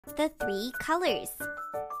the three colors.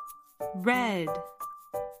 Red,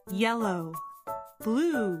 yellow,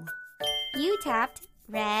 blue. You tapped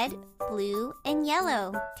red, blue, and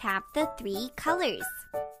yellow. Tap the three colors.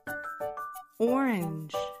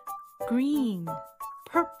 Orange, green,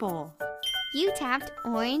 purple. You tapped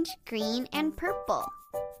orange, green, and purple.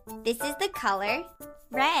 This is the color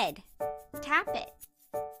red. Tap it.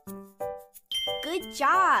 Good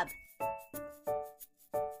job!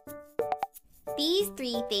 These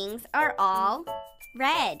three things are all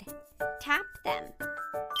red. Tap them.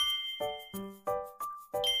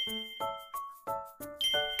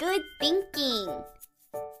 Good thinking!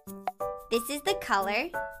 This is the color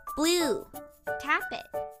blue. Tap it.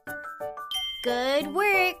 Good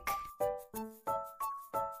work!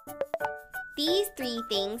 These three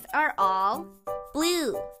things are all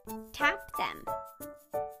blue. Tap them.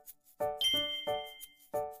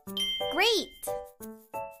 Great!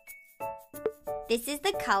 This is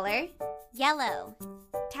the color yellow.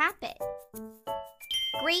 Tap it.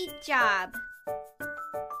 Great job!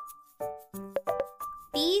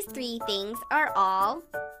 These three things are all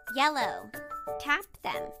yellow. Tap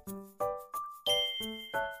them.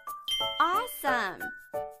 Awesome!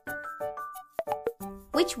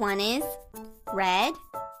 Which one is red?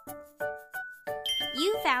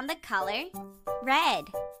 You found the color red.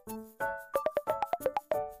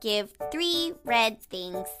 Give 3 red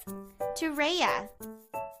things to Rhea.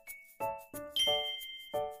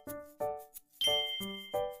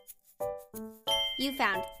 You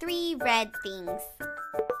found 3 red things.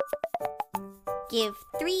 Give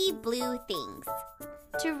 3 blue things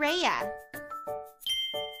to Rhea.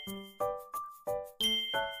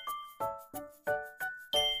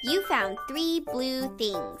 You found 3 blue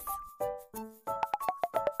things.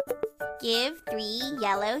 Give 3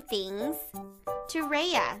 yellow things to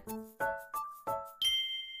Rhea.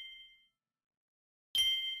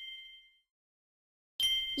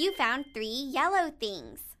 You found 3 yellow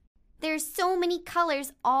things. There's so many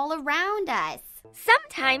colors all around us.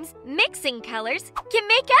 Sometimes mixing colors can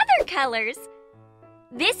make other colors.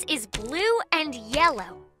 This is blue and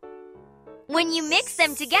yellow. When you mix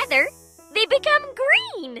them together, they become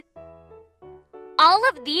green. All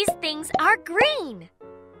of these things are green.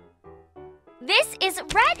 This is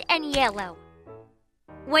red and yellow.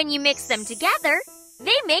 When you mix them together,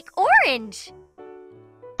 they make orange.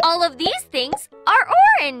 All of these things are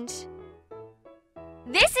orange.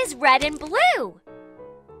 This is red and blue.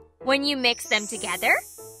 When you mix them together,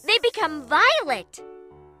 they become violet.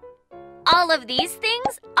 All of these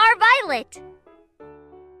things are violet.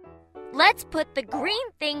 Let's put the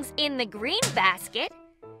green things in the green basket,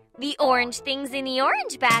 the orange things in the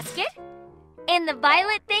orange basket, and the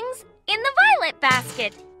violet things in the violet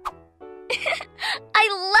basket.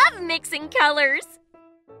 I love mixing colors.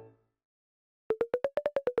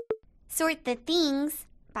 Sort the things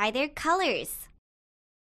by their colors.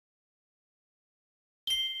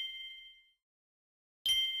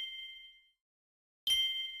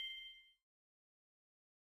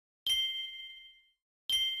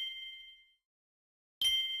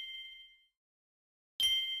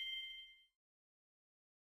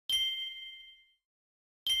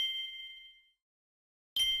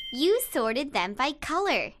 You sorted them by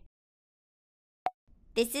color.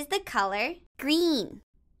 This is the color green.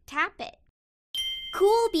 Tap it.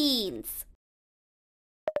 Cool beans.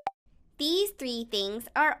 These 3 things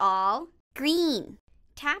are all green.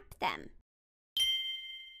 Tap them.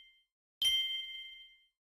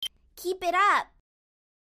 Keep it up.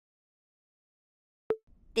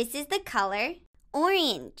 This is the color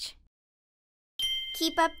orange.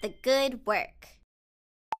 Keep up the good work.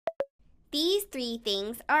 These 3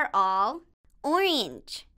 things are all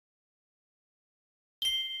orange.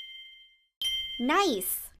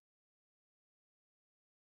 Nice!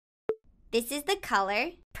 This is the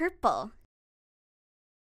color purple.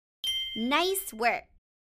 Nice work!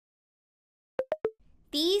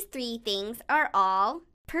 These 3 things are all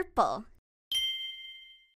purple.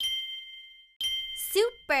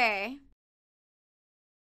 Super!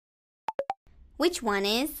 Which one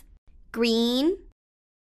is green?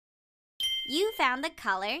 You found the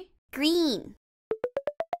color green.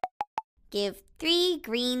 Give 3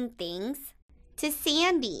 green things to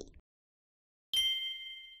Sandy.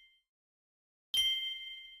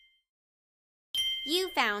 You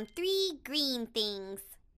found 3 green things.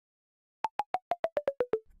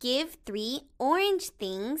 Give 3 orange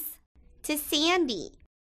things to Sandy.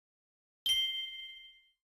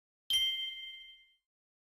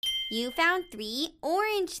 You found 3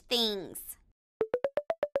 orange things.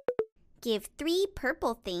 Give 3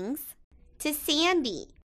 purple things to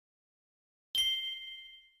Sandy.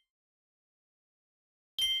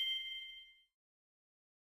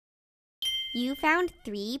 You found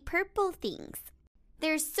 3 purple things.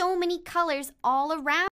 There's so many colors all around.